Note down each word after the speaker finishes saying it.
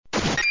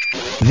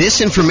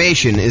This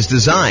information is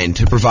designed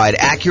to provide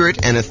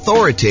accurate and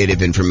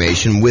authoritative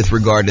information with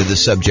regard to the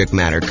subject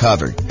matter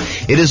covered.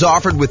 It is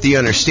offered with the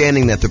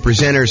understanding that the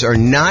presenters are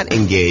not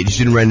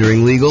engaged in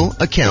rendering legal,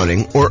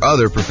 accounting, or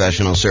other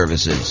professional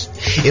services.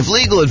 If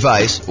legal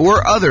advice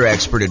or other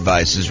expert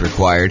advice is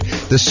required,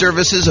 the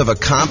services of a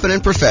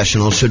competent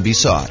professional should be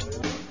sought.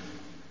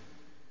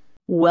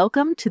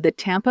 Welcome to the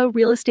Tampa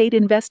Real Estate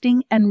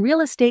Investing and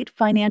Real Estate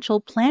Financial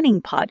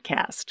Planning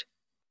Podcast.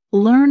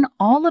 Learn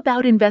all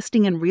about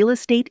investing in real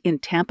estate in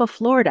Tampa,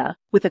 Florida,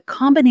 with a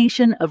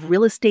combination of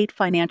real estate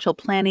financial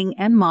planning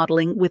and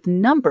modeling with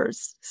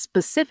numbers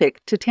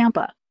specific to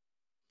Tampa.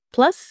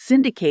 Plus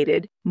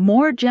syndicated,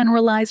 more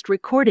generalized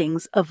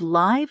recordings of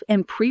live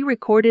and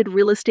pre-recorded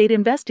real estate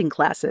investing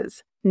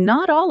classes,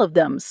 not all of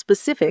them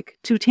specific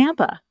to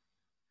Tampa.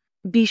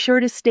 Be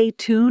sure to stay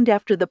tuned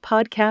after the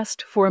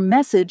podcast for a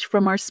message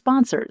from our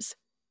sponsors.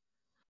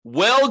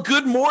 Well,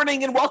 good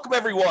morning and welcome,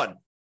 everyone.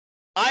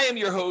 I am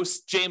your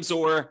host, James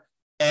Orr,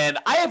 and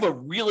I have a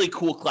really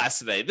cool class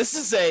today. This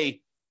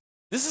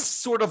is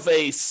sort of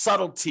a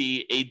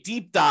subtlety, a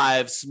deep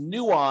dive, some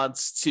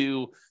nuance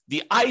to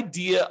the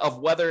idea of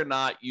whether or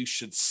not you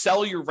should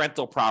sell your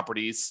rental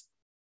properties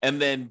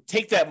and then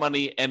take that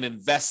money and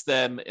invest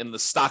them in the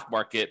stock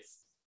market,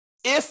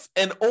 if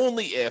and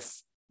only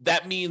if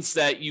that means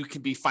that you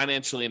can be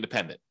financially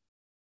independent.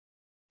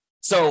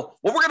 So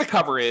what we're going to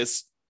cover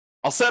is,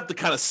 I'll set up the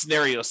kind of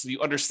scenario so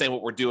you understand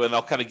what we're doing.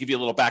 I'll kind of give you a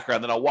little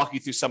background, then I'll walk you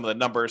through some of the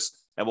numbers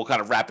and we'll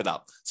kind of wrap it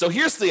up. So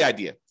here's the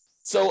idea.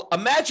 So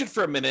imagine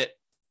for a minute,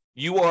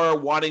 you are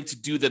wanting to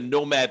do the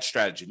nomad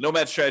strategy.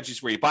 Nomad strategy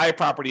is where you buy a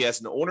property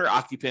as an owner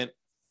occupant.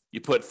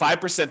 You put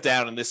 5%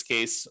 down in this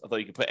case, although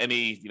you can put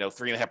any,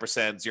 3.5%,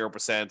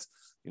 0%,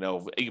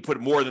 you can put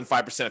more than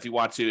 5% if you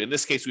want to. In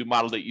this case, we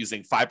modeled it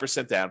using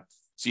 5% down.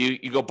 So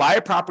you go buy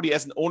a property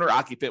as an owner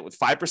occupant with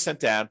 5%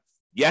 down.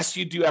 Yes,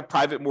 you do have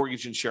private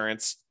mortgage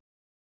insurance,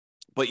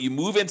 but you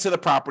move into the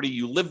property,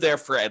 you live there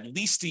for at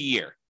least a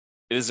year.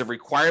 It is a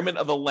requirement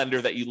of the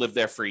lender that you live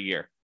there for a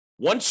year.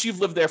 Once you've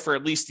lived there for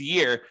at least a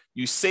year,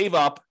 you save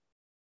up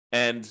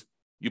and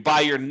you buy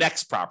your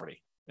next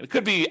property. And it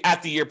could be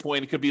at the year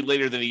point, it could be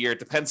later than a year. It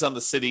depends on the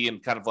city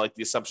and kind of like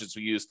the assumptions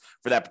we use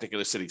for that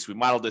particular city. So we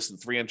modeled this in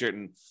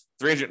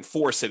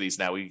 304 cities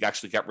now. We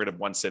actually got rid of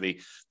one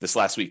city this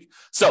last week.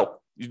 So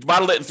you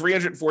modeled it in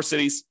 304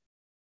 cities.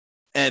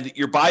 And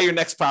you buy your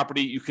next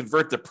property, you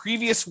convert the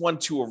previous one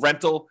to a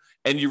rental,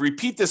 and you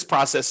repeat this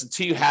process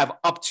until you have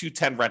up to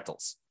 10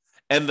 rentals.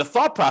 And the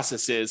thought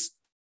process is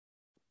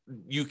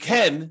you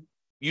can,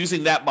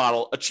 using that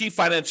model, achieve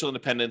financial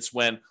independence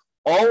when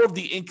all of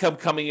the income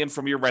coming in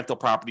from your rental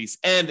properties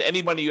and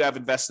any money you have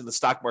invested in the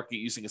stock market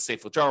using a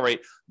safe withdrawal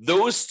rate,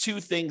 those two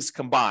things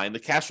combined, the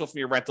cash flow from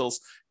your rentals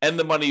and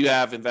the money you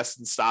have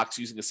invested in stocks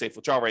using a safe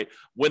withdrawal rate,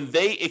 when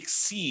they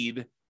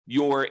exceed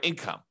your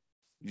income,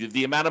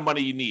 the amount of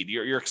money you need,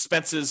 your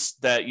expenses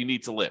that you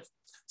need to live.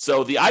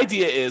 So the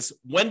idea is,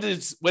 when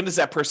does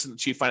that person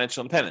achieve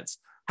financial independence?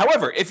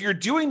 However, if you're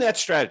doing that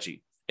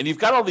strategy and you've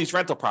got all these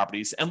rental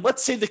properties, and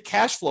let's say the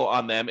cash flow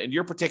on them in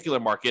your particular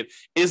market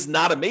is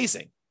not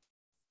amazing,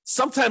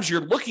 sometimes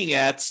you're looking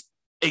at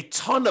a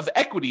ton of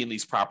equity in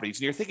these properties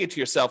and you're thinking to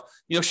yourself,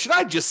 should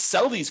I just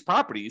sell these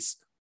properties,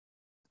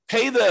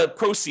 pay the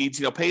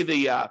proceeds, pay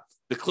the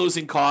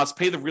closing costs,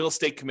 pay the real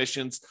estate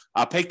commissions,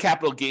 pay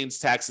capital gains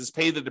taxes,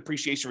 pay the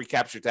depreciation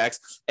recapture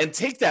tax, and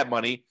take that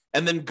money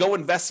and then go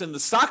invest in the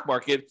stock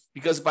market?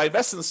 Because if I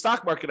invest in the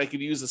stock market, I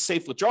can use a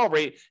safe withdrawal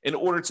rate in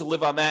order to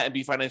live on that and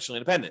be financially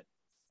independent.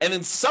 And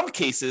in some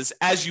cases,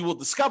 as you will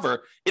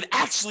discover, it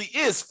actually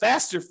is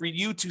faster for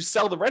you to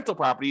sell the rental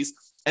properties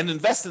and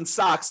invest in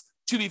stocks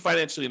to be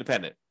financially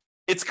independent.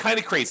 It's kind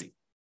of crazy.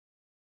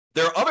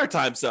 There are other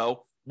times,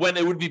 though, when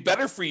it would be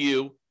better for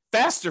you,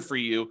 faster for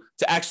you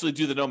to actually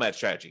do the nomad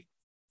strategy.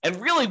 And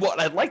really what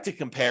I'd like to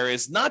compare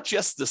is not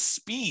just the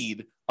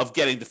speed of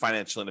getting to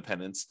financial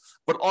independence,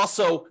 but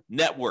also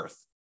net worth.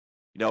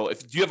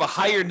 If you have a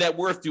higher net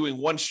worth doing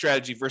one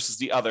strategy versus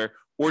the other,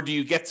 or do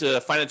you get to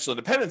financial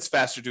independence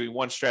faster doing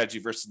one strategy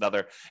versus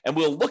another? And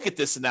we'll look at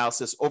this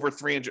analysis over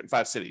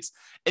 305 cities.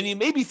 And you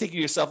may be thinking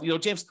to yourself,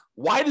 James,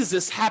 why does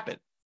this happen?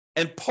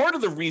 And part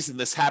of the reason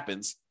this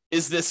happens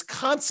is this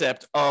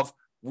concept of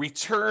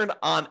return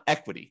on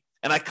equity.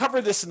 And I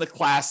covered this in the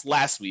class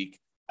last week.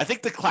 I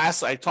think the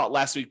class I taught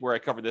last week where I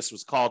covered this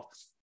was called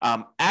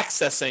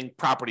Accessing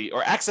Property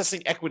or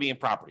Accessing Equity in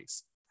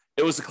Properties.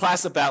 It was a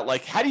class about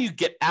how do you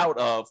get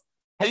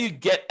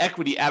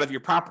equity out of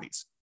your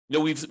properties?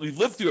 We've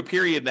lived through a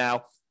period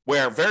now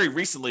where very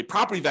recently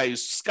property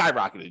values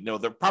skyrocketed.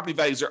 The property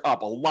values are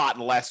up a lot in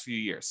the last few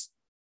years.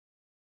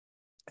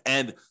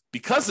 And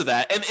because of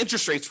that, and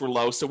interest rates were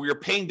low, so we were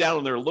paying down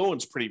on their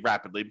loans pretty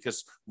rapidly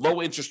because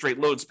low interest rate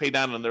loans pay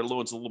down on their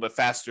loans a little bit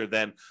faster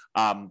than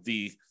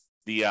the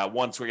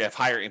ones where you have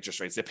higher interest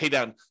rates. They pay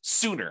down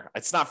sooner.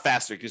 It's not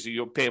faster because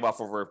you pay them off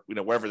over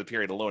wherever the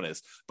period of loan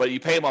is, but you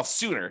pay them off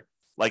sooner.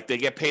 Like they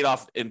get paid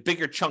off in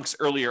bigger chunks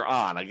earlier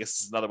on. I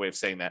guess is another way of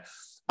saying that.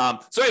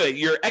 So anyway,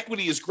 your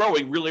equity is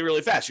growing really,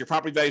 really fast. Your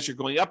property values are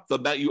going up. The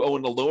amount you owe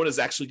in the loan is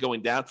actually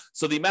going down.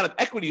 So the amount of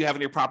equity you have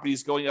in your property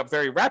is going up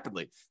very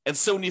rapidly. And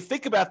so when you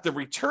think about the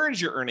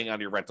returns you're earning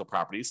on your rental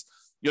properties,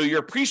 your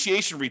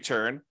appreciation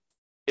return,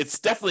 it's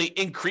definitely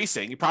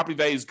increasing. Your property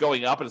value is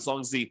going up. And as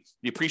long as the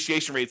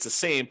appreciation rate is the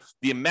same,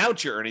 the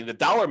amount you're earning, the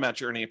dollar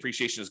amount you're earning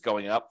appreciation is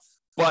going up.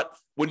 But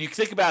when you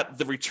think about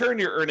the return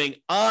you're earning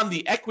on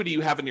the equity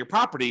you have in your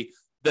property,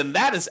 then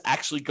that is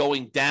actually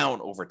going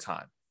down over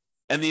time.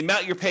 And the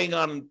amount you're paying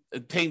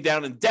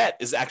down in debt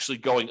is actually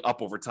going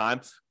up over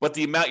time. But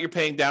the amount you're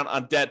paying down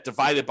on debt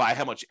divided by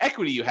how much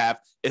equity you have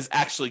is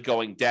actually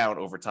going down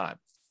over time.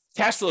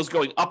 Cash flow is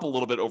going up a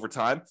little bit over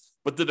time,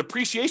 but the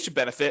depreciation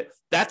benefit,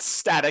 that's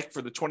static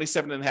for the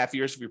 27 and a half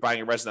years if you're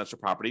buying a residential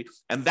property.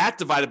 And that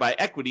divided by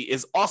equity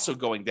is also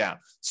going down.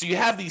 So you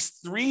have these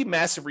three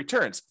massive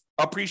returns: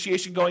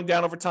 appreciation going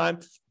down over time,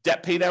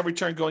 debt pay down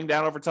return going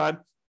down over time,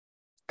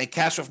 and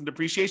cash flow from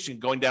depreciation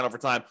going down over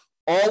time,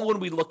 all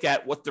when we look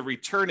at what the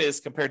return is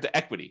compared to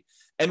equity.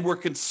 And we're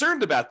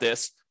concerned about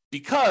this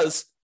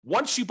because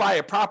once you buy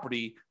a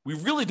property, we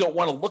really don't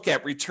want to look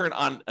at return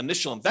on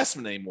initial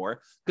investment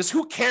anymore, because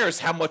who cares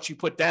how much you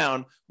put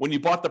down when you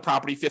bought the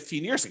property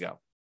 15 years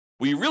ago?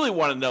 What you really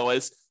want to know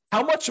is,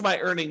 how much am I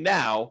earning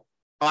now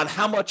on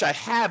how much I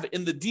have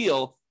in the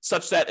deal,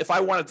 such that if I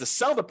wanted to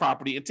sell the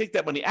property and take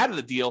that money out of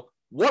the deal,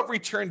 what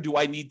return do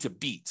I need to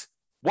beat?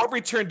 What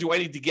return do I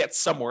need to get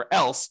somewhere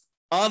else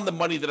on the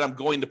money that I'm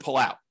going to pull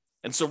out?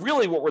 And so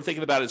really what we're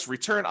thinking about is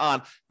return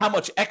on how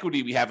much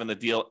equity we have in the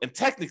deal. And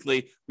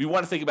technically, we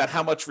want to think about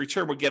how much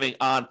return we're getting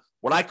on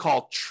what I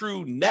call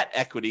true net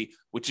equity,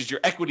 which is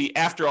your equity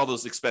after all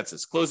those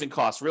expenses: closing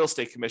costs, real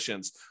estate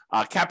commissions,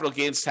 capital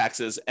gains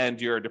taxes, and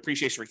your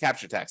depreciation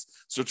recapture tax.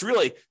 So it's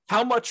really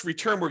how much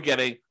return we're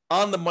getting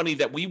on the money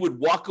that we would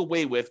walk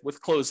away with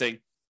closing,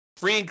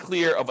 free and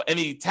clear of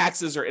any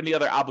taxes or any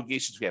other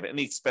obligations we have,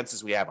 any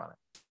expenses we have on it.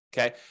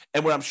 Okay.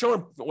 And what I'm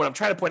trying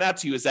to point out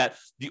to you is that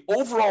the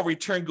overall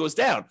return goes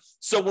down.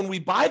 So when we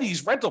buy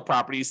these rental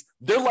properties,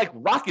 they're like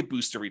rocket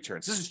booster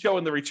returns. This is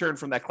showing the return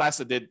from that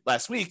class I did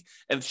last week,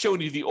 and it's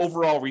showing you the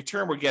overall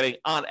return we're getting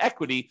on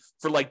equity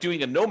for like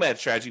doing a nomad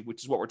strategy,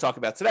 which is what we're talking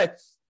about today.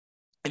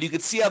 And you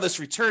can see how this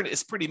return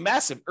is pretty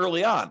massive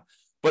early on.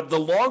 But the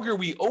longer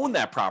we own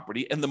that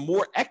property and the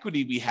more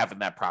equity we have in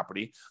that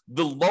property,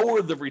 the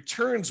lower the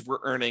returns we're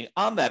earning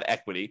on that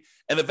equity.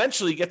 And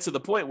eventually get to the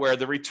point where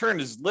the return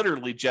is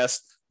literally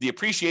just the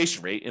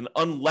appreciation rate, an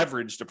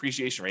unleveraged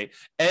appreciation rate,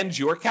 and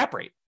your cap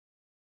rate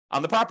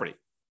on the property.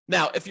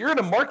 Now, if you're in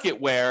a market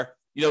where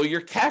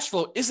your cash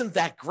flow isn't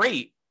that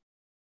great,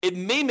 it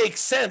may make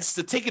sense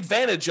to take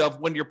advantage of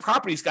when your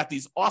property's got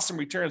these awesome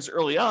returns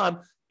early on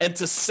and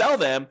to sell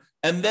them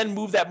and then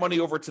move that money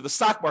over to the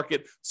stock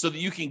market so that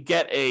you can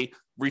get a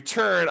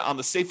return on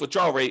the safe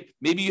withdrawal rate.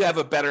 Maybe you have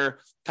a better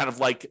kind of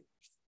like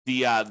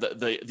the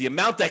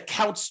amount that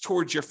counts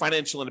towards your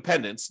financial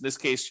independence. In this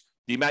case,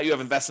 the amount you have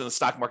invested in the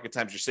stock market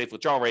times your safe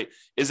withdrawal rate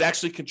is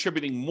actually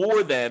contributing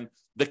more than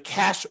the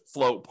cash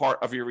flow part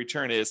of your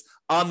return is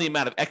on the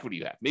amount of equity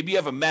you have. Maybe you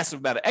have a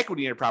massive amount of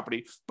equity in your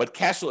property, but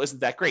cash flow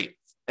isn't that great.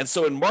 And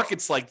so in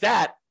markets like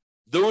that,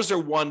 those are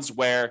ones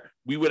where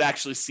we would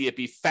actually see it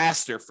be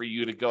faster for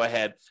you to go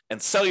ahead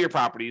and sell your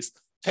properties,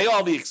 pay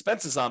all the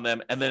expenses on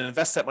them, and then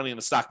invest that money in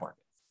the stock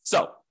market.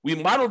 So we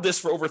modeled this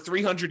for over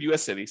 300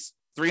 U.S. cities.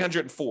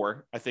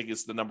 304, I think,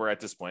 is the number at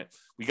this point.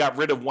 We got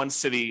rid of one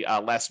city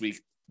last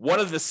week. One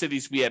of the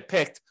cities we had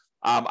picked,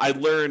 I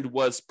learned,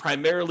 was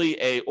primarily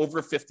a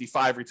over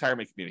 55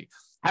 retirement community.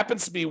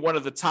 Happens to be one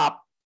of the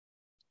top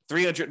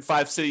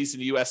 305 cities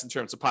in the U.S. in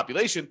terms of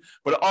population,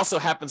 but it also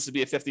happens to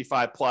be a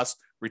 55 plus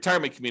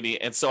retirement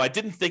community. And so I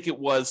didn't think it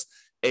was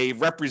a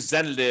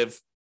representative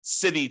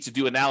city to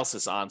do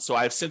analysis on. So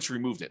I've since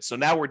removed it. So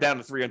now we're down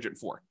to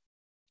 304.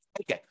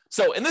 Okay.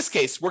 So in this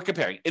case, we're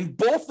comparing in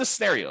both the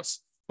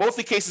scenarios, both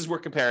the cases we're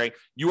comparing,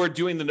 you are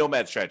doing the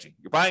nomad strategy.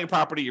 You're buying a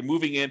property, you're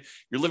moving in,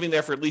 you're living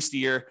there for at least a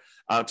year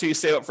until you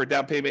save up for a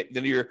down payment.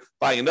 Then you're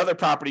buying another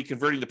property,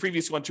 converting the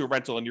previous one to a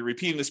rental, and you're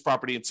repeating this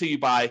property until you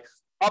buy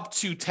up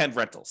to 10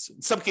 rentals.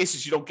 In some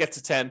cases, you don't get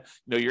to 10.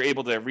 You're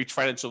able to reach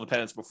financial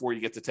independence before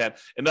you get to 10.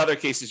 In other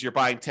cases, you're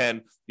buying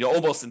 10,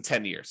 almost in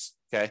 10 years.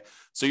 Okay.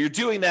 So you're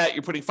doing that.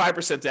 You're putting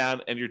 5%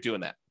 down and you're doing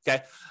that.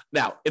 Okay.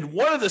 Now, in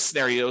one of the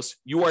scenarios,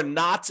 you are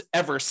not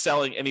ever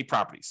selling any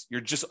properties.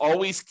 You're just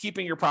always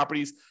keeping your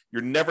properties.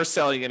 You're never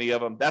selling any of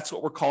them. That's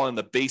what we're calling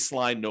the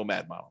baseline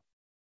nomad model.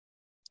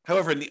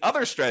 However, in the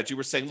other strategy,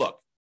 we're saying,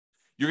 look,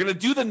 you're going to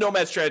do the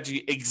nomad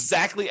strategy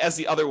exactly as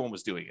the other one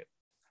was doing it.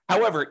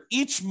 However,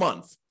 each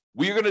month,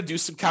 we're going to do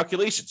some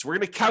calculations. We're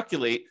going to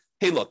calculate,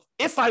 hey, look,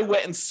 if I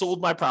went and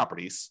sold my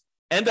properties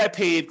and I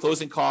paid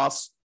closing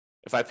costs,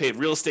 if I paid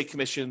real estate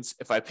commissions,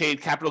 if I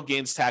paid capital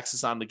gains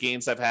taxes on the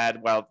gains I've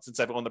had since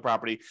I've owned the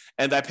property,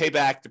 and I pay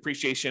back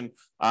depreciation,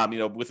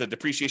 with a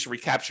depreciation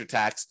recapture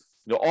tax,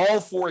 all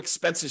 4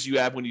 expenses you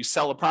have when you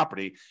sell a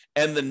property,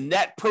 and the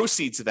net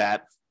proceeds of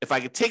that if I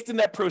could take the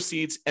net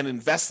proceeds and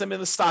invest them in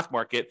the stock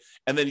market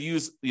and then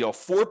use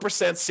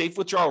 4% safe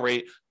withdrawal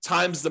rate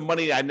times the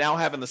money I now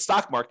have in the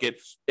stock market,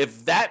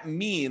 if that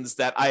means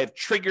that I have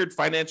triggered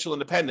financial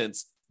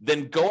independence,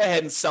 then go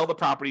ahead and sell the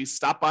properties,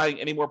 stop buying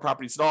any more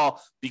properties at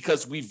all,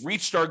 because we've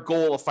reached our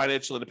goal of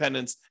financial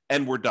independence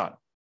and we're done.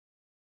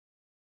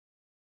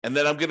 And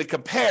then I'm going to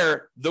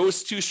compare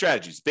those two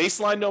strategies,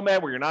 baseline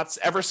Nomad, where you're not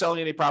ever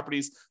selling any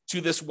properties, to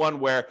this one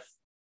where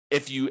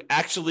if you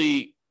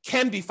actually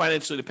can be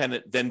financially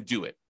independent, then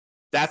do it.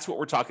 That's what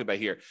we're talking about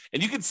here.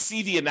 And you can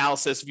see the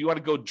analysis if you want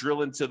to go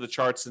drill into the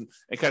charts and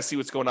kind of see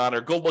what's going on, or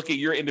go look at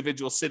your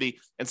individual city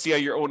and see how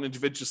your own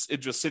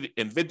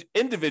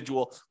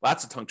individual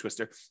lots of tongue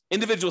twister,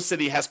 individual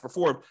city has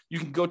performed. You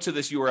can go to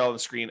this URL on the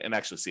screen and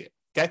actually see it.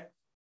 Okay.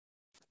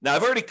 Now,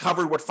 I've already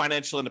covered what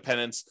financial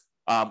independence.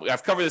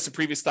 I've covered this in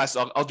previous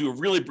classes. I'll do a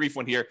really brief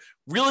one here.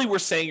 Really, we're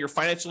saying you're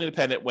financially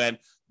independent when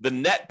the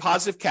net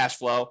positive cash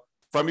flow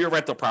from your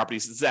rental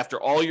properties is after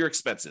all your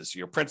expenses,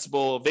 your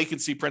principal,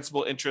 vacancy,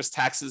 principal, interest,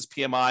 taxes,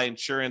 PMI,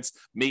 insurance,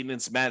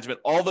 maintenance, management,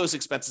 all those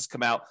expenses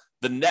come out.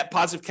 The net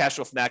positive cash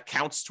flow from that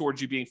counts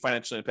towards you being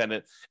financially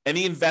independent.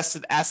 Any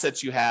invested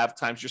assets you have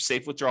times your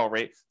safe withdrawal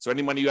rate. So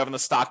any money you have in the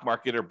stock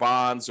market or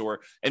bonds, or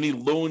any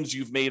loans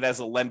you've made as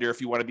a lender, if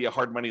you want to be a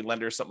hard money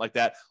lender or something like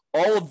that,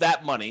 all of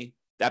that money,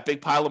 that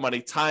big pile of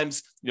money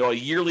times a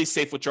yearly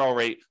safe withdrawal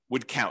rate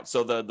would count.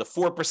 So the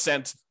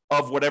 4%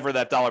 of whatever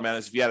that dollar amount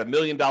is. If you had $1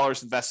 million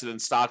invested in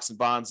stocks and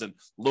bonds and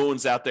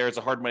loans out there as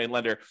a hard money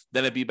lender,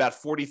 then it'd be about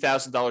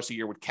 $40,000 a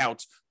year would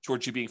count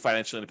towards you being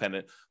financially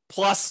independent.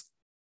 Plus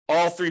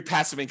all three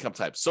passive income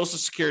types, Social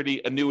Security,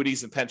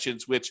 annuities, and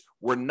pensions, which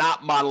we're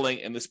not modeling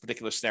in this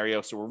particular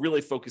scenario. So we're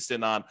really focused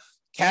in on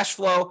cash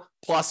flow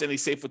plus any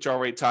safe withdrawal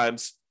rate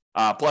times,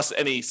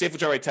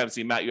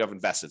 the amount you have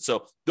invested.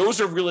 So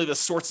those are really the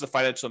sorts of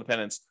financial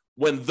independence.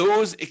 When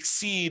those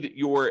exceed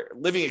your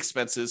living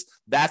expenses,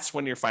 that's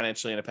when you're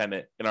financially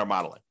independent in our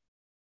modeling.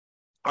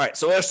 All right,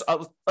 so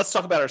let's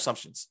talk about our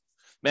assumptions.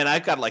 Man,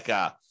 I've got like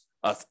a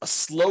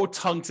slow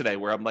tongue today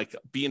where I'm like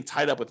being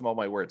tied up with all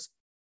my words.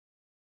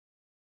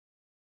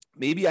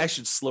 Maybe I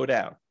should slow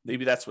down.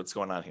 Maybe that's what's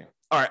going on here.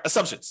 All right,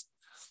 assumptions.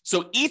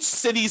 So each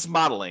city's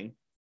modeling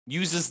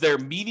uses their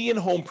median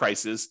home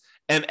prices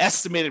and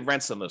estimated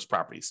rents on those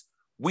properties.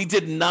 We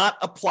did not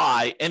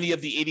apply any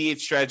of the 88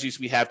 strategies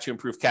we have to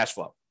improve cash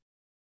flow.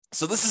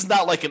 So this is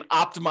not like an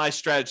optimized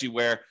strategy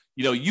where,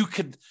 you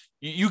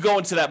go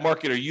into that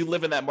market or you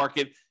live in that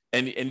market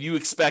and you're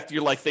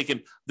like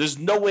thinking, there's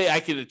no way I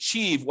can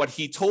achieve what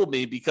he told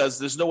me because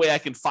there's no way I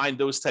can find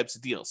those types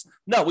of deals.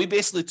 No, we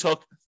basically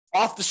took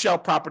off the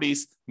shelf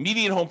properties,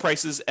 median home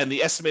prices, and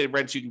the estimated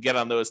rents you can get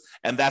on those.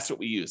 And that's what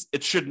we use.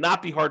 It should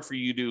not be hard for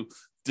you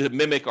to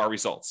mimic our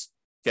results.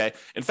 Okay.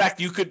 In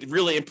fact, you could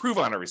really improve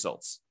on our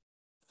results.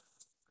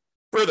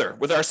 Further,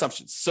 with our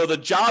assumptions. So the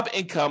job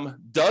income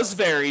does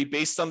vary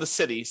based on the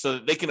city so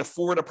that they can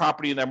afford a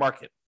property in their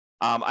market.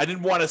 I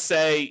didn't want to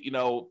say,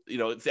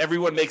 if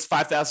everyone makes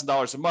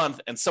 $5,000 a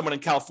month and someone in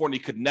California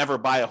could never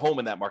buy a home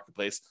in that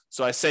marketplace.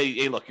 So I say,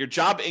 hey, look, your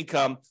job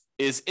income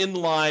is in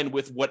line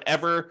with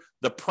whatever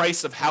the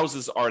price of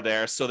houses are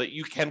there so that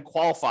you can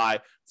qualify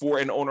for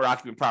an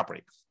owner-occupant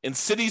property. In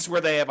cities where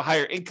they have a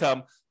higher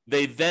income,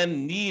 they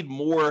then need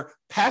more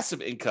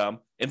passive income,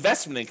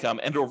 investment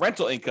income, and or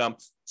rental income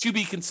to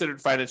be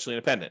considered financially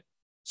independent.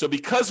 So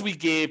because we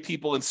gave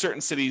people in certain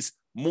cities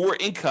more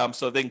income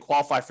so they can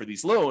qualify for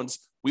these loans,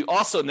 we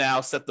also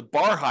now set the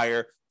bar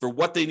higher for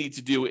what they need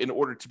to do in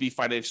order to be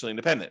financially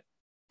independent.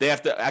 They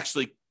have to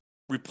actually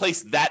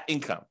replace that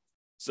income.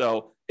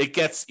 So it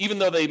gets, even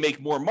though they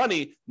make more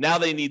money, now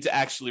they need to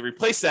actually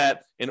replace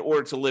that in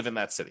order to live in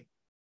that city.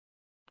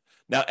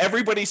 Now,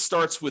 everybody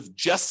starts with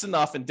just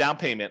enough in down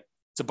payment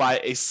to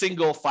buy a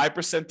single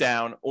 5%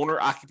 down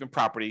owner-occupant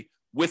property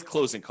with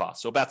closing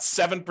costs. So about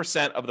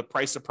 7% of the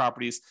price of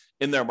properties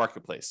in their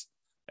marketplace.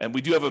 And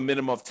we do have a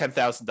minimum of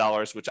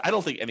 $10,000, which I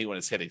don't think anyone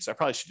is hitting. So I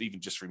probably should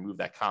even just remove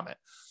that comment.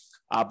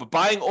 But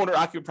buying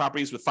owner-occupant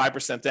properties with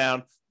 5%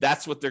 down,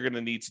 that's what they're going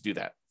to need to do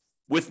that.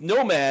 With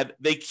Nomad,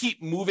 they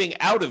keep moving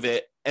out of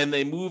it and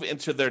they move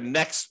into their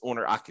next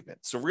owner-occupant.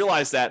 So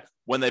realize that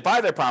when they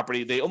buy their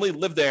property, they only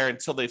live there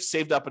until they've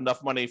saved up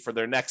enough money for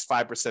their next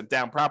 5%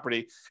 down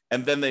property,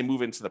 and then they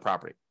move into the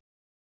property.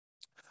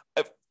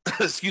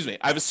 Excuse me.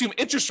 I've assumed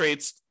interest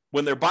rates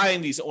when they're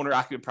buying these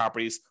owner-occupant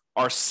properties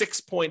are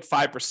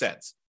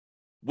 6.5%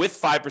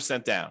 with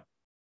 5% down.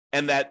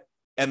 And that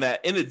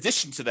in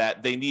addition to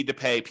that, they need to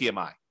pay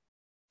PMI,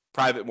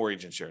 private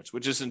mortgage insurance,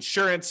 which is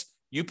insurance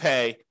you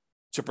pay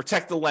to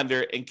protect the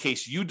lender in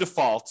case you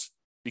default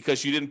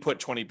because you didn't put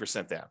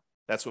 20% down.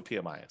 That's what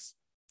PMI is.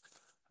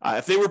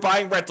 If they were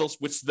buying rentals,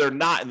 which they're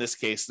not in this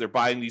case, they're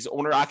buying these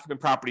owner-occupant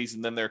properties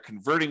and then they're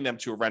converting them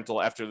to a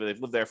rental after they've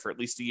lived there for at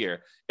least a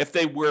year. If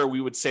they were, we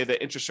would say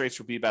that interest rates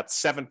would be about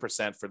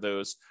 7% for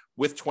those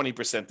with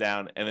 20%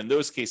 down. And in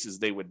those cases,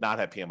 they would not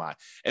have PMI.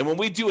 And when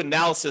we do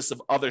analysis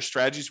of other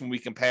strategies, when we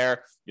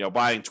compare,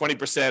 buying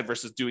 20%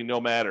 versus doing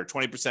Nomad, or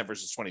 20%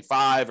 versus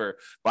 25, or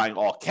buying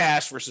all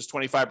cash versus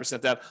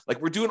 25% down, like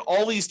we're doing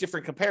all these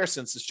different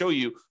comparisons to show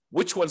you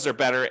which ones are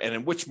better and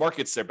in which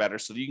markets they're better,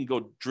 so that you can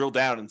go drill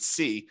down and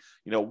see,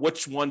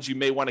 which ones you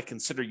may want to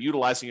consider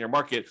utilizing in your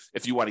market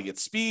if you want to get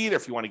speed or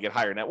if you want to get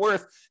higher net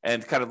worth,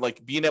 and kind of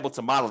like being able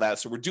to model that.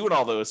 So we're doing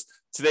all those.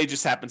 Today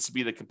just happens to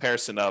be the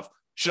comparison of,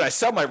 should I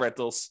sell my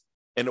rentals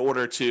in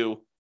order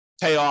to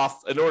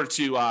invest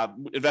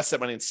that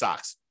money in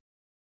stocks?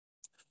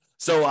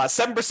 So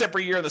 7% per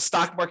year in the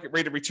stock market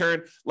rate of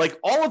return, like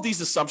all of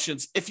these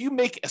assumptions, if you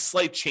make a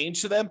slight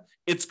change to them,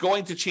 it's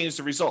going to change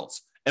the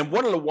results. And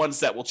one of the ones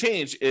that will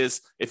change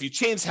is if you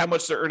change how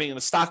much they're earning in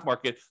the stock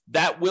market,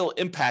 that will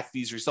impact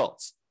these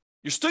results.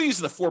 You're still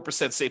using the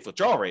 4% safe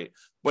withdrawal rate,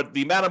 but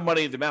the amount of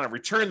money, the amount of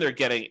return they're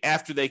getting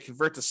after they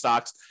convert to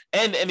stocks,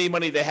 and any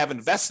money they have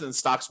invested in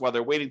stocks while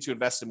they're waiting to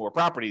invest in more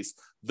properties,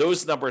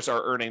 those numbers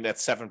are earning that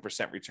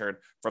 7% return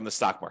from the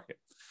stock market.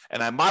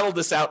 And I modeled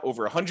this out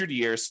over 100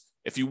 years.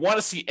 If you want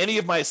to see any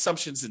of my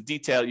assumptions in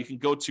detail, you can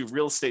go to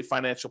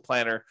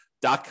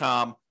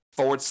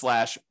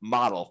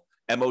realestatefinancialplanner.com/model,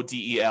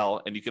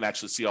 MODEL, and you can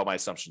actually see all my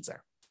assumptions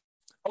there.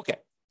 Okay,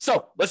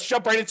 so let's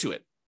jump right into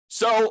it.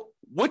 So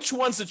which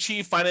ones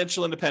achieve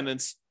financial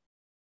independence?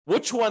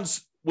 Which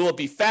ones will it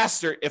be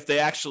faster if they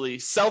actually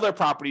sell their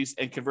properties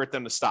and convert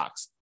them to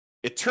stocks?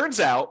 It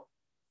turns out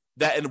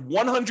that in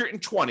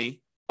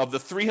 120 of the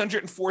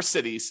 304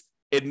 cities,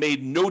 it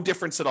made no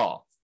difference at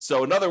all.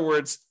 So in other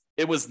words,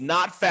 it was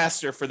not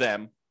faster for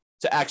them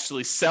to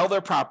actually sell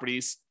their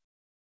properties,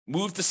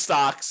 move to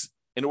stocks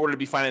in order to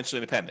be financially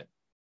independent.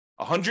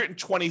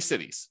 120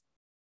 cities,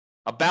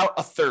 about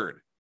a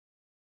third.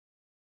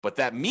 But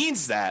that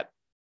means that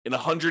in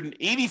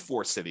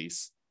 184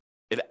 cities,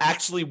 it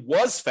actually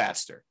was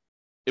faster.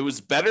 It was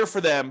better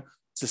for them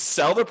to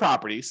sell their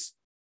properties,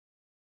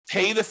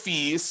 pay the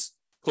fees,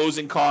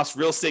 closing costs,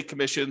 real estate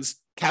commissions,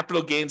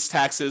 capital gains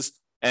taxes,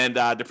 and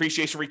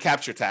depreciation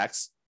recapture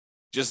tax.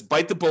 Just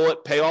bite the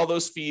bullet, pay all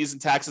those fees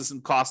and taxes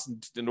and costs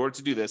in order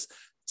to do this.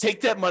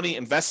 Take that money,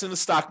 invest in the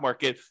stock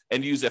market,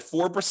 and use a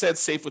 4%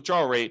 safe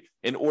withdrawal rate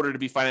in order to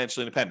be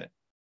financially independent.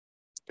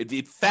 It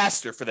did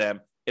faster for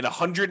them in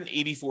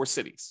 184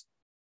 cities.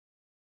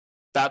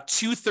 About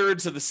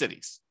 2/3 of the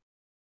cities.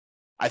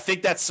 I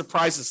think that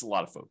surprises a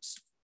lot of folks.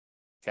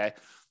 Okay.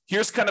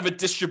 Here's kind of a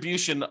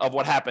distribution of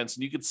what happens.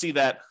 And you can see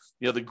that,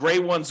 the gray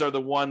ones are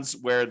the ones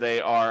where they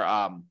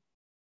are,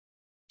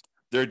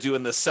 they're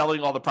doing the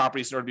selling all the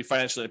properties in order to be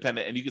financially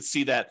independent. And you can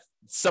see that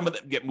some of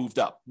them get moved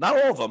up. Not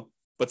all of them,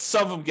 but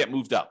some of them get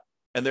moved up.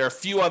 And there are a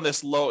few on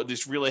this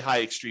really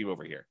high extreme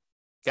over here.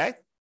 Okay.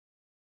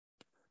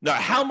 Now,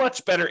 how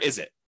much better is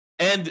it?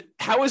 And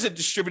how is it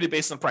distributed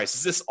based on price?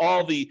 Is this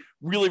all the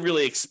really,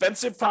 really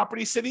expensive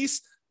property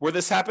cities where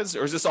this happens?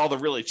 Or is this all the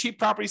really cheap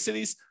property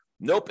cities?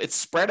 Nope, it's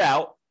spread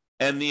out.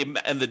 And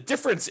the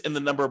difference in the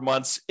number of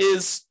months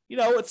is,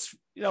 it's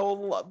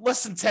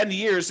less than 10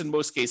 years in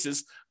most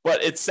cases,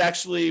 but it's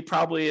actually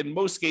probably in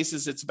most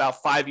cases, it's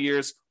about 5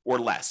 years or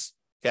less.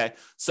 Okay.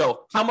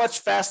 So how much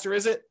faster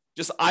is it?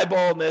 Just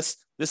eyeballing this.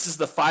 This is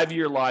the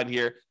 5-year line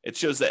here. It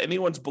shows that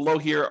anyone's below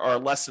here are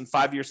less than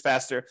 5 years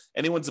faster.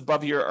 Anyone's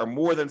above here are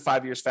more than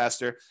 5 years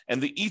faster.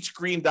 And each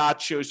green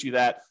dot shows you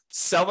that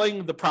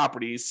selling the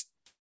properties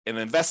and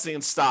investing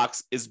in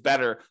stocks is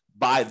better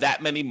by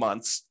that many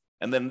months.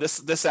 And then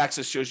this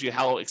axis shows you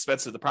how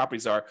expensive the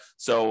properties are.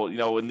 So,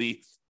 in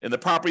the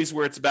properties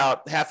where it's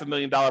about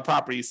 $500,000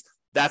 properties,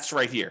 that's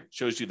right here,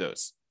 shows you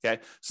those. Okay.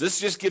 So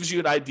this just gives you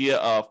an idea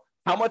of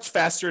how much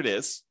faster it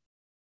is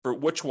for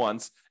which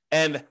ones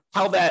and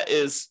how that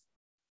is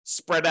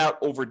spread out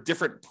over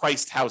different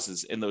priced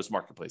houses in those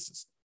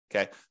marketplaces.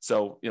 Okay.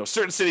 So,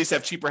 certain cities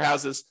have cheaper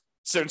houses,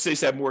 certain cities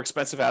have more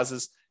expensive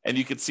houses, and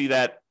you can see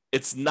that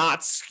it's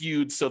not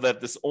skewed so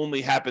that this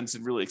only happens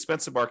in really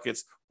expensive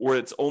markets, or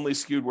it's only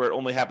skewed where it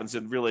only happens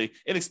in really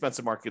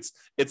inexpensive markets.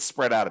 It's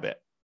spread out a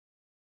bit.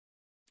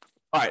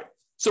 All right.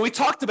 So we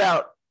talked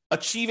about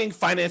achieving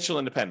financial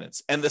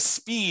independence and the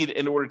speed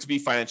in order to be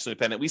financially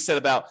independent. We said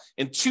about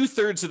in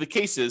 2/3 of the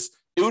cases,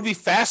 it would be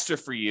faster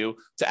for you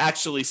to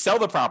actually sell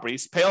the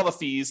properties, pay all the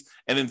fees,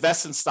 and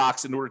invest in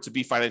stocks in order to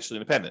be financially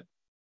independent.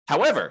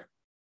 However,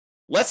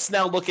 let's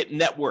now look at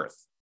net worth,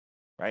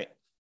 right?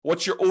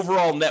 What's your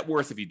overall net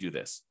worth if you do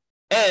this?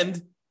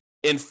 And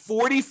in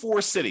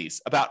 44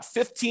 cities, about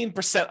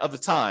 15% of the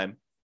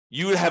time,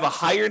 you would have a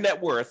higher net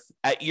worth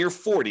at year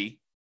 40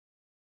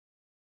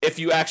 if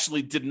you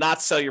actually did not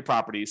sell your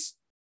properties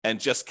and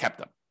just kept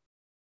them.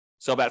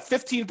 So about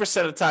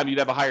 15% of the time, you'd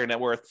have a higher net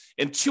worth.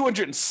 In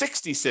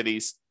 260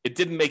 cities, it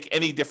didn't make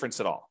any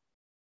difference at all.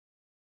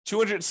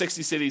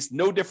 260 cities,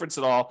 no difference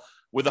at all.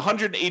 With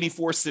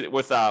 184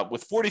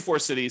 with 44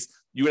 cities,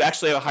 you would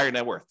actually have a higher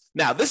net worth.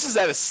 Now, this is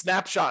at a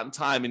snapshot in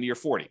time in year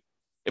 40.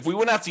 If we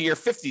went out to year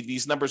 50,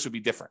 these numbers would be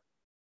different,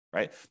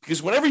 right?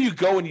 Because whenever you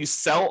go and you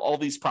sell all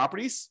these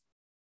properties,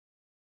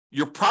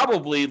 you're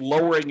probably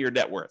lowering your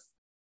net worth.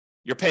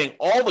 You're paying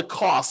all the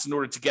costs in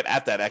order to get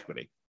at that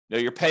equity.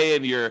 You're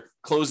paying your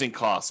closing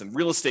costs and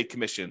real estate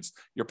commissions.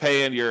 You're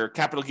paying your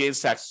capital gains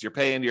taxes. You're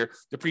paying your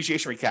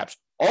depreciation recaps.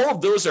 All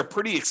of those are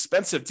pretty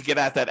expensive to get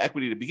at that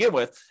equity to begin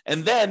with.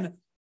 And then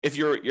if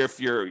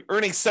you're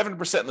earning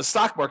 7% in the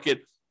stock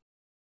market,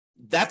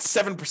 that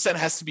 7%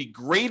 has to be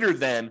greater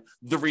than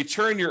the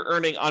return you're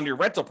earning on your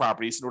rental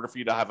properties in order for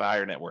you to have a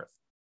higher net worth,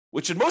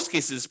 which in most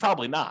cases is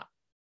probably not.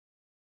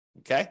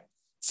 Okay.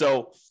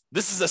 So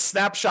this is a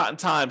snapshot in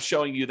time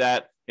showing you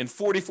that in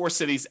 44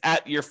 cities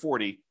at year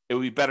 40, it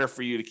would be better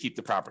for you to keep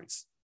the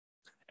properties.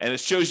 And it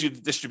shows you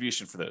the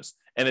distribution for those.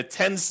 And it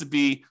tends to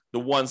be the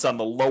ones on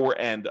the lower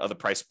end of the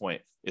price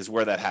point is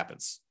where that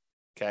happens.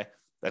 Okay.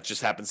 That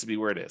just happens to be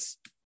where it is.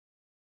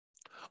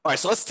 All right.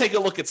 So let's take a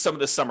look at some of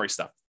the summary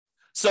stuff.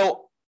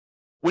 So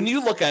when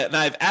you look at it, and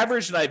I have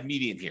average and I have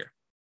median here.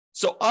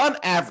 So on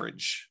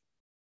average,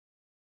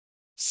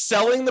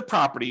 selling the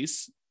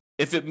properties,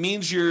 if it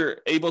means you're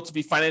able to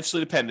be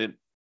financially independent,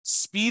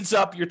 speeds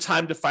up your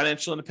time to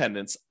financial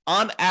independence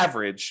on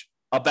average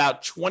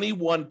about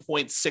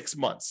 21.6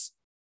 months,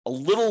 a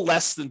little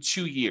less than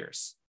 2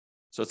 years.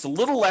 So it's a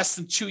little less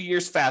than 2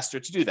 years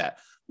faster to do that.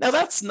 Now,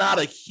 that's not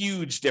a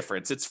huge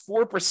difference. It's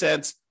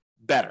 4%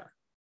 better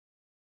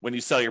when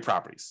you sell your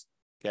properties,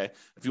 okay?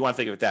 If you want to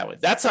think of it that way.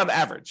 That's on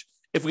average.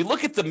 If we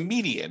look at the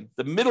median,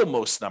 the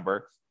middlemost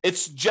number,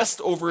 it's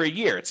just over a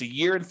year. It's a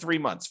year and 3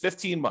 months,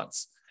 15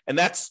 months. And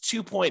that's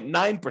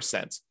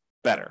 2.9%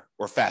 better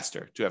or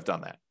faster to have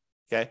done that,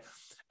 okay?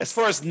 As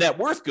far as net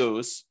worth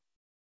goes,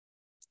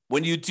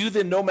 when you do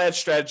the Nomad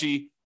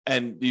strategy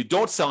and you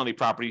don't sell any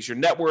properties, your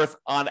net worth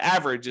on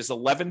average is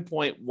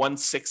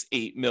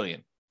 $11.168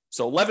 million.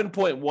 So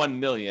 $11.1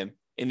 million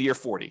in year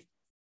 40.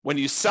 When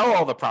you sell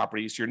all the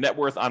properties, your net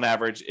worth on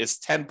average is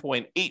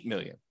 $10.8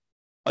 million,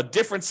 a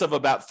difference of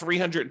about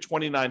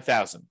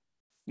 $329,000.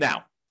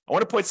 Now, I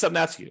want to point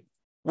something out to you.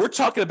 We're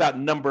talking about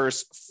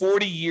numbers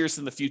 40 years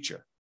in the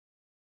future.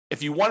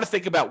 If you want to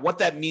think about what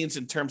that means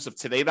in terms of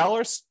today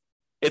dollars,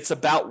 it's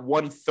about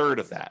 1/3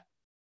 of that.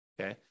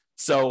 Okay.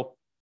 So,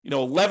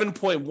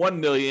 11.1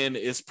 million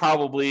is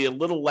probably a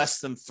little less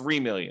than 3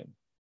 million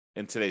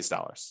in today's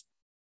dollars.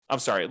 I'm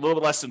sorry, a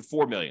little less than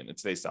 4 million in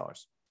today's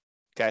dollars.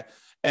 Okay.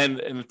 And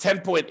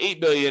 10.8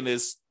 million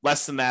is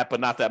less than that, but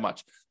not that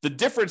much. The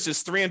difference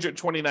is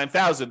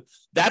 329,000.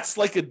 That's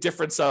like a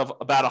difference of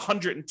about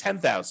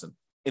 110,000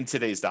 in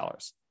today's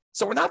dollars.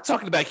 So we're not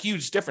talking about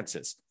huge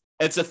differences.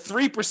 It's a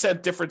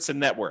 3% difference in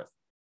net worth.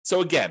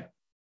 So again,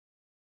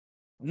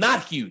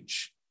 not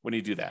huge when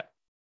you do that.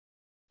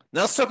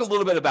 Now let's talk a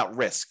little bit about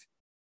risk.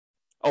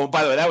 Oh,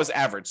 by the way, that was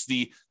average.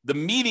 The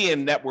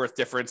median net worth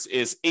difference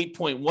is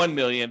 8.1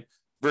 million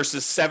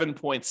versus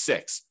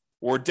 7.6,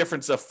 or a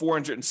difference of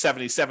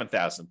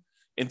 477,000.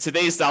 In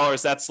today's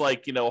dollars, that's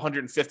like,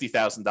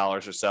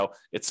 $150,000 or so.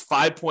 It's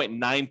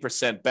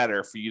 5.9%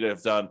 better for you to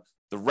have done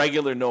the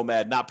regular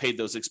Nomad, not paid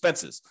those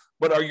expenses.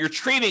 But you're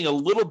trading a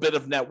little bit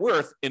of net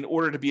worth in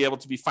order to be able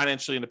to be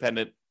financially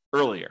independent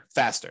earlier,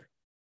 faster.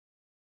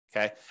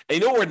 Okay.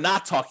 And what we're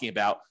not talking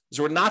about is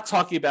we're not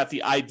talking about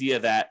the idea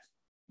that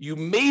you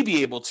may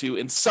be able to,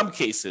 in some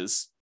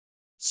cases,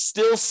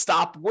 still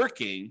stop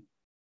working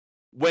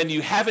when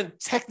you haven't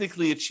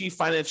technically achieved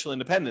financial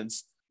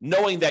independence,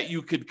 knowing that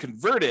you could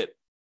convert it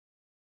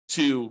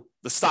to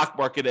the stock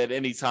market at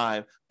any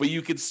time, but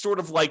you could sort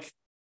of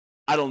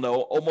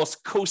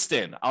almost coast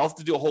in. I'll have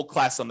to do a whole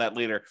class on that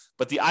later.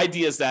 But the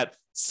idea is that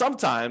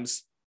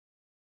sometimes,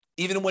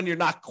 even when you're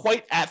not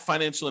quite at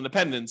financial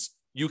independence,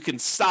 you can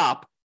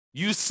stop,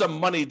 use some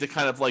money to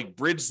kind of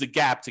bridge the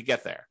gap to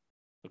get there.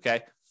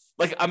 Okay.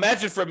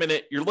 Imagine for a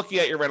minute, you're looking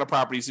at your rental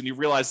properties and you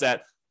realize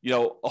that,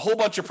 a whole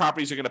bunch of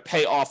properties are going to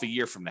pay off a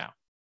year from now,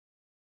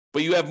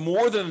 but you have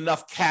more than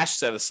enough cash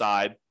set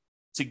aside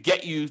to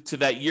get you to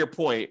that year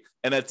point.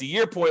 And at the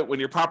year point, when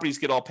your properties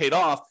get all paid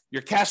off,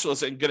 your cash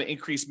flows are going to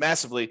increase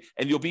massively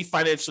and you'll be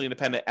financially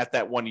independent at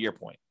that 1 year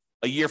point,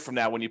 a year from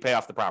now when you pay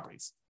off the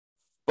properties.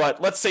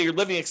 But let's say your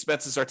living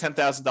expenses are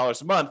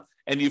 $10,000 a month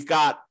and you've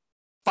got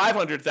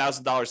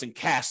 $500,000 in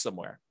cash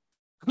somewhere.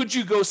 Could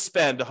you go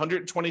spend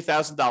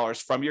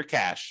 $120,000 from your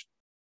cash,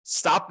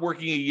 stop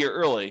working a year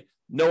early,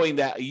 knowing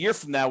that a year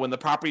from now when the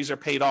properties are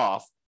paid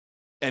off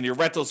and your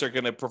rentals are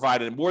going to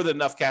provide more than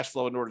enough cash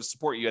flow in order to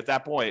support you at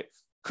that point,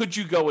 could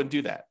you go and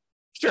do that?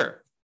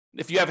 Sure.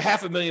 If you have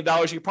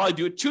 $500,000, you could probably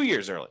do it 2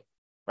 years early,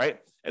 right?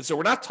 And so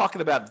we're not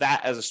talking about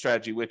that as a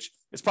strategy, which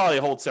is probably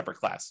a whole separate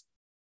class.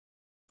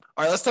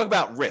 All right, let's talk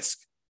about risk.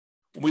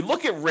 When we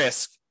look at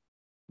risk,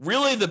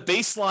 really the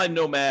baseline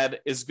Nomad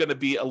is going to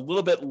be a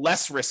little bit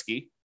less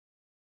risky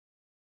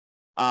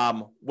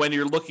when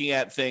you're looking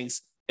at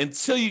things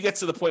until you get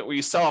to the point where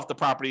you sell off the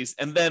properties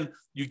and then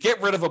you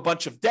get rid of a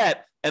bunch of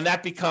debt, and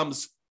that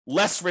becomes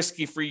less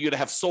risky for you to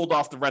have sold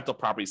off the rental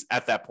properties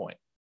at that point.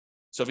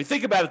 So if you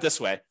think about it this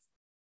way,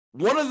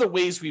 one of the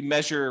ways we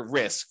measure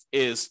risk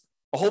is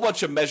a whole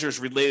bunch of measures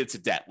related to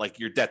debt, like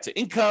your debt to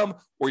income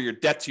or your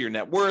debt to your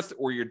net worth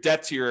or your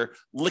debt to your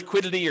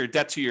liquidity or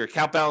debt to your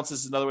account balance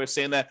is another way of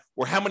saying that,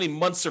 or how many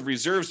months of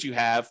reserves you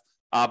have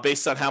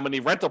based on how many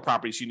rental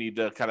properties you need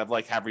to kind of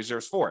have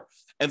reserves for.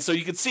 And so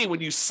you can see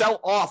when you sell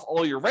off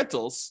all your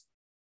rentals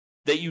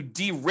that you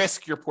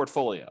de-risk your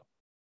portfolio.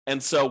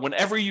 And so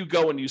whenever you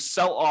go and you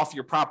sell off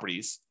your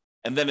properties,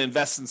 and then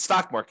invest in the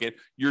stock market,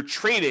 you're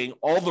trading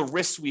all the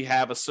risks we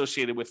have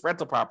associated with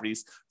rental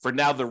properties for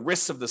now the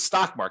risks of the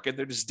stock market.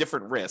 They're just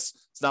different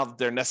risks. It's not that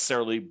they're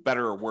necessarily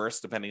better or worse,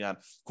 depending on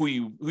who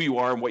you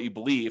are and what you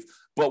believe.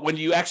 But when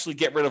you actually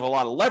get rid of a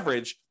lot of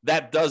leverage,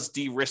 that does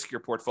de-risk your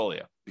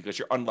portfolio because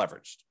you're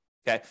unleveraged.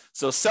 Okay.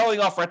 So selling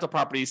off rental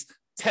properties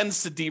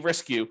tends to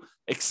de-risk you,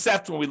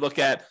 except when we look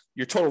at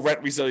your total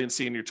rent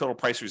resiliency and your total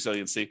price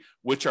resiliency,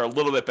 which are a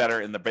little bit better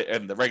in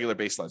the regular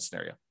baseline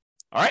scenario.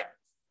 All right.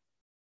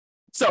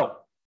 So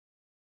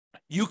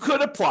you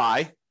could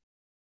apply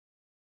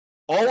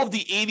all of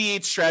the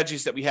 88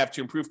 strategies that we have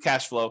to improve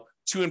cash flow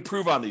to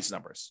improve on these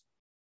numbers.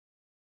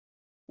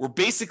 We're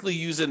basically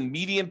using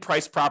median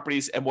price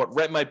properties and what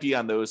rent might be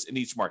on those in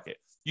each market.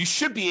 You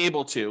should be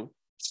able to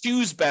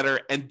choose better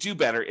and do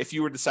better if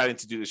you were deciding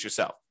to do this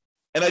yourself.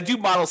 And I do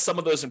model some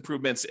of those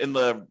improvements in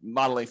the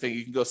modeling thing.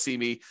 You can go see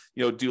me,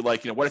 do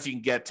like, what if you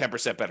can get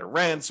 10% better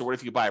rents, or what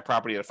if you buy a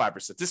property at a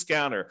 5%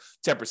 discount or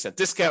 10%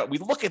 discount? We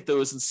look at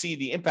those and see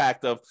the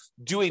impact of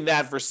doing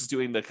that versus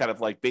doing the kind of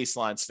like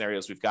baseline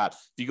scenarios we've got. If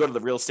you go to the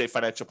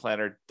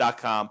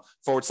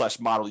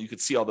realestatefinancialplanner.com/model, you can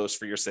see all those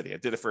for your city. I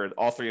did it for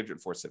all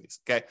 304 cities.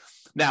 Okay.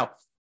 Now,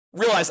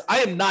 realize I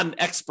am not an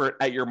expert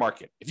at your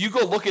market. If you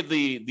go look at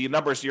the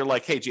numbers, you're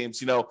like, hey,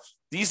 James,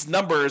 these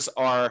numbers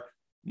are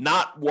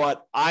not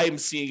what I'm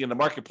seeing in the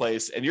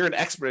marketplace, and you're an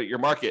expert at your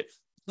market,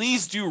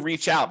 please do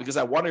reach out because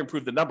I want to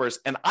improve the numbers.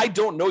 And I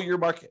don't know your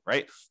market,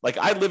 right? Like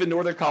I live in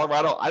Northern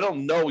Colorado. I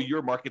don't know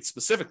your market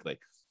specifically,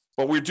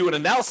 but we're doing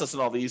analysis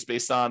on all these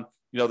based on,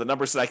 the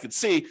numbers that I could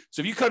see.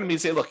 So if you come to me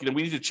and say, look, we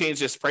need to change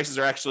this. Prices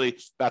are actually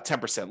about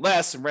 10%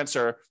 less and rents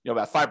are,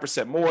 about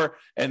 5% more.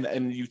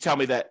 And you tell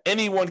me that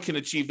anyone can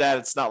achieve that.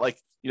 It's not like,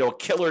 a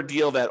killer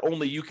deal that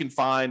only you can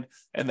find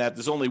and that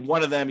there's only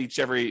one of them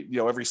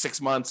every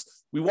 6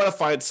 months. We want to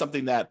find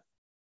something that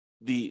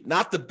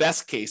not the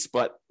best case,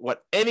 but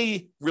what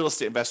any real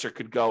estate investor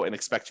could go and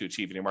expect to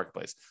achieve in your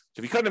marketplace.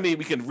 So if you come to me,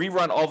 we can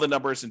rerun all the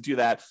numbers and do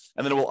that.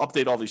 And then we'll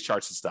update all these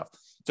charts and stuff.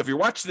 So if you're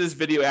watching this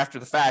video after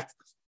the fact,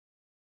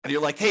 and you're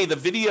like, hey,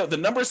 the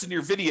numbers in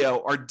your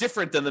video are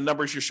different than the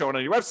numbers you're showing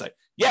on your website.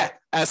 Yeah,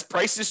 as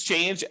prices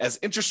change, as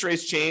interest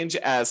rates change,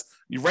 as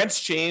your rents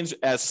change,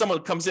 as someone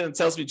comes in and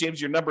tells me, James,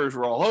 your numbers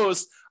were all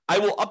hosed, I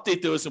will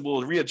update those and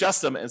we'll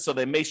readjust them. And so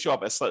they may show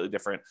up as slightly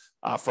different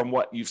from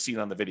what you've seen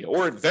on the video,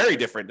 or very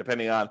different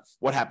depending on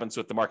what happens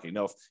with the market.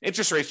 If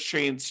interest rates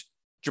change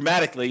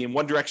dramatically in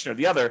one direction or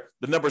the other,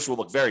 the numbers will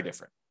look very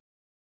different.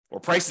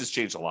 Or prices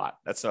change a lot.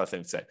 That's another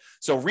thing to say.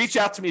 So reach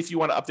out to me if you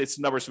want to update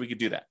some numbers so we can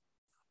do that.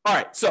 All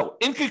right. So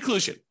in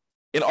conclusion,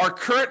 in our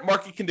current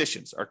market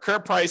conditions, our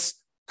current price,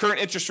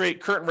 current interest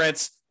rate, current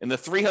rents in the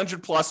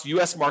 300 plus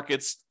US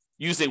markets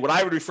using what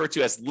I would refer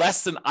to as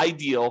less than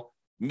ideal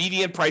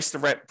median price to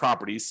rent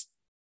properties,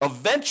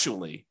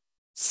 eventually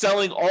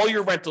selling all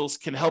your rentals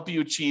can help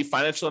you achieve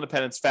financial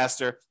independence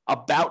faster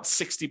about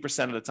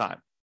 60% of the time.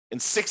 In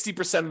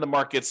 60% of the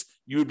markets,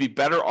 you would be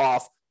better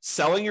off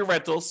selling your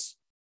rentals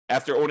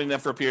after owning them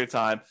for a period of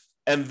time,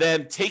 and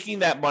then taking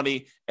that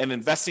money and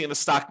investing in the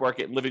stock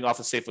market and living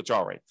off a safe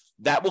withdrawal rate.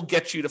 That will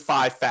get you to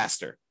 5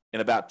 faster in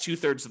about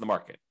 2/3 of the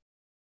market,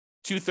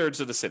 2/3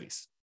 of the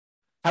cities.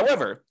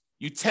 However,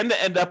 you tend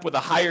to end up with a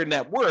higher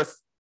net worth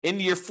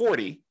in year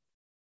 40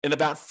 in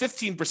about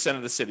 15%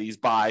 of the cities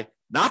by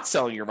not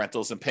selling your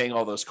rentals and paying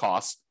all those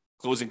costs,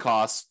 closing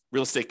costs,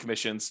 real estate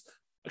commissions,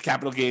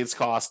 capital gains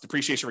costs,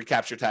 depreciation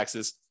recapture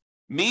taxes,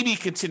 maybe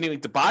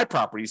continuing to buy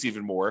properties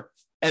even more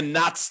and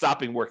not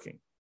stopping working.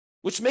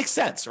 Which makes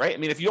sense, right? I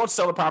mean, if you don't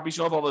sell the properties,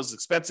 you don't have all those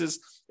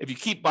expenses. If you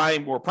keep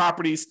buying more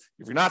properties,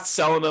 if you're not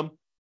selling them,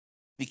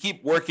 you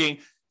keep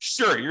working,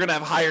 sure, you're going to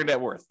have higher net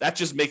worth. That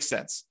just makes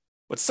sense.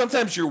 But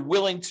sometimes you're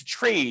willing to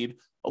trade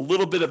a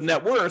little bit of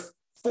net worth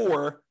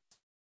for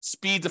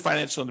speed to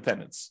financial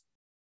independence.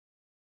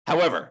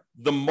 However,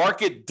 the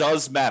market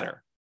does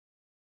matter.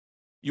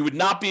 You would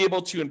not be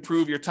able to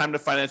improve your time to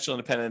financial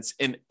independence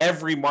in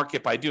every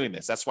market by doing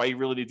this. That's why you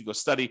really need to go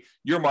study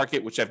your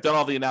market, which I've done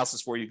all the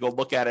analysis for you. Go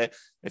look at it.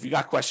 If you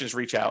got questions,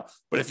 reach out.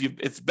 But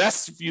it's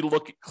best if you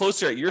look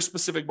closer at your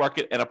specific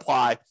market and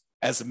apply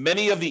as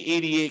many of the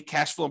 88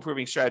 cash flow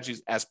improving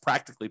strategies as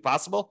practically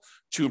possible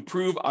to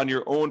improve on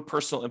your own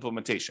personal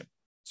implementation.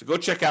 So go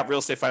check out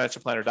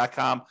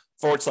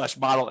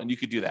realestatefinancialplanner.com/model, and you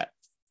could do that.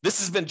 This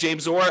has been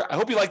James Orr. I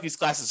hope you like these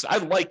classes. I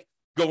like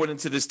going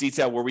into this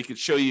detail where we could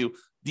show you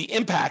the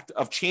impact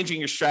of changing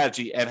your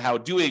strategy and how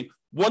doing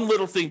one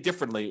little thing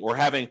differently or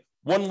having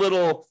one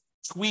little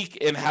tweak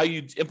in how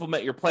you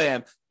implement your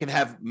plan can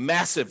have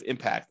massive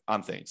impact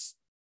on things,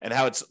 and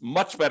how it's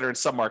much better in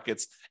some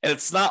markets. And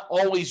it's not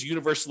always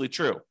universally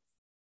true,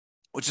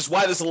 which is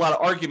why there's a lot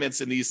of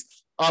arguments in these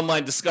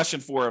online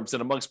discussion forums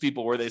and amongst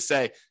people where they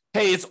say,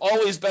 hey, it's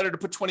always better to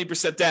put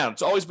 20% down.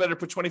 It's always better to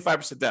put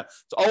 25% down.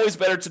 It's always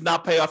better to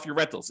not pay off your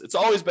rentals. It's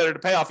always better to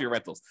pay off your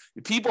rentals.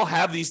 People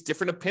have these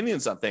different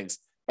opinions on things.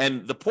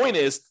 And the point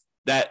is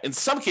that in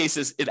some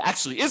cases, it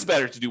actually is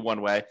better to do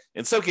one way.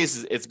 In some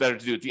cases, it's better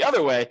to do it the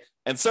other way.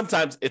 And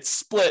sometimes it's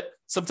split.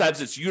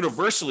 Sometimes it's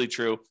universally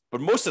true, but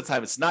most of the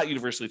time it's not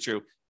universally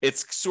true.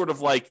 It's sort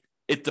of like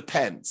It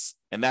depends.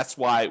 And that's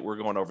why we're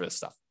going over this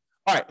stuff.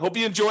 All right. Hope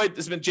you enjoyed.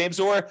 This has been James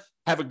Orr.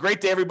 Have a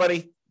great day,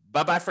 everybody.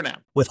 Bye-bye for now.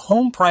 With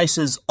home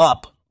prices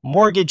up,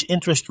 mortgage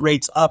interest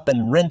rates up,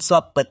 and rents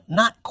up, but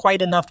not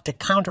quite enough to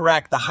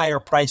counteract the higher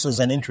prices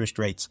and interest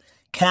rates,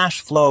 cash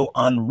flow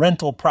on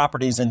rental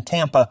properties in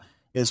Tampa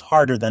is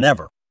harder than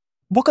ever.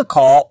 Book a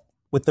call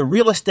with the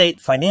Real Estate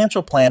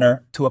Financial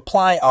Planner to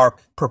apply our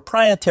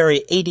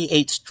proprietary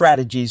 88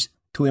 strategies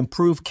to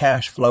improve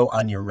cash flow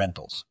on your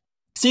rentals.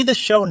 See the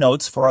show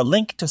notes for a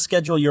link to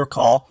schedule your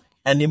call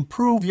and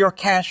improve your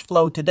cash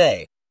flow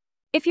today.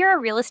 If you're a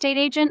real estate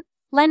agent,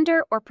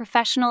 lender, or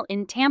professional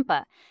in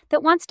Tampa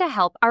that wants to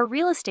help our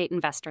real estate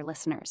investor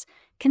listeners,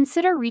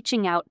 consider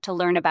reaching out to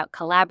learn about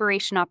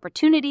collaboration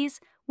opportunities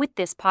with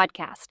this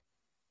podcast.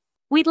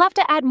 We'd love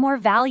to add more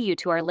value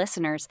to our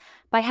listeners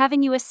by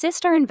having you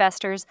assist our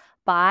investors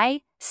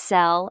buy,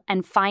 sell,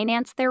 and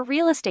finance their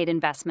real estate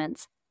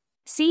investments.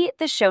 See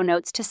the show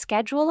notes to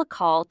schedule a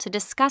call to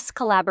discuss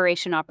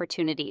collaboration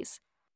opportunities.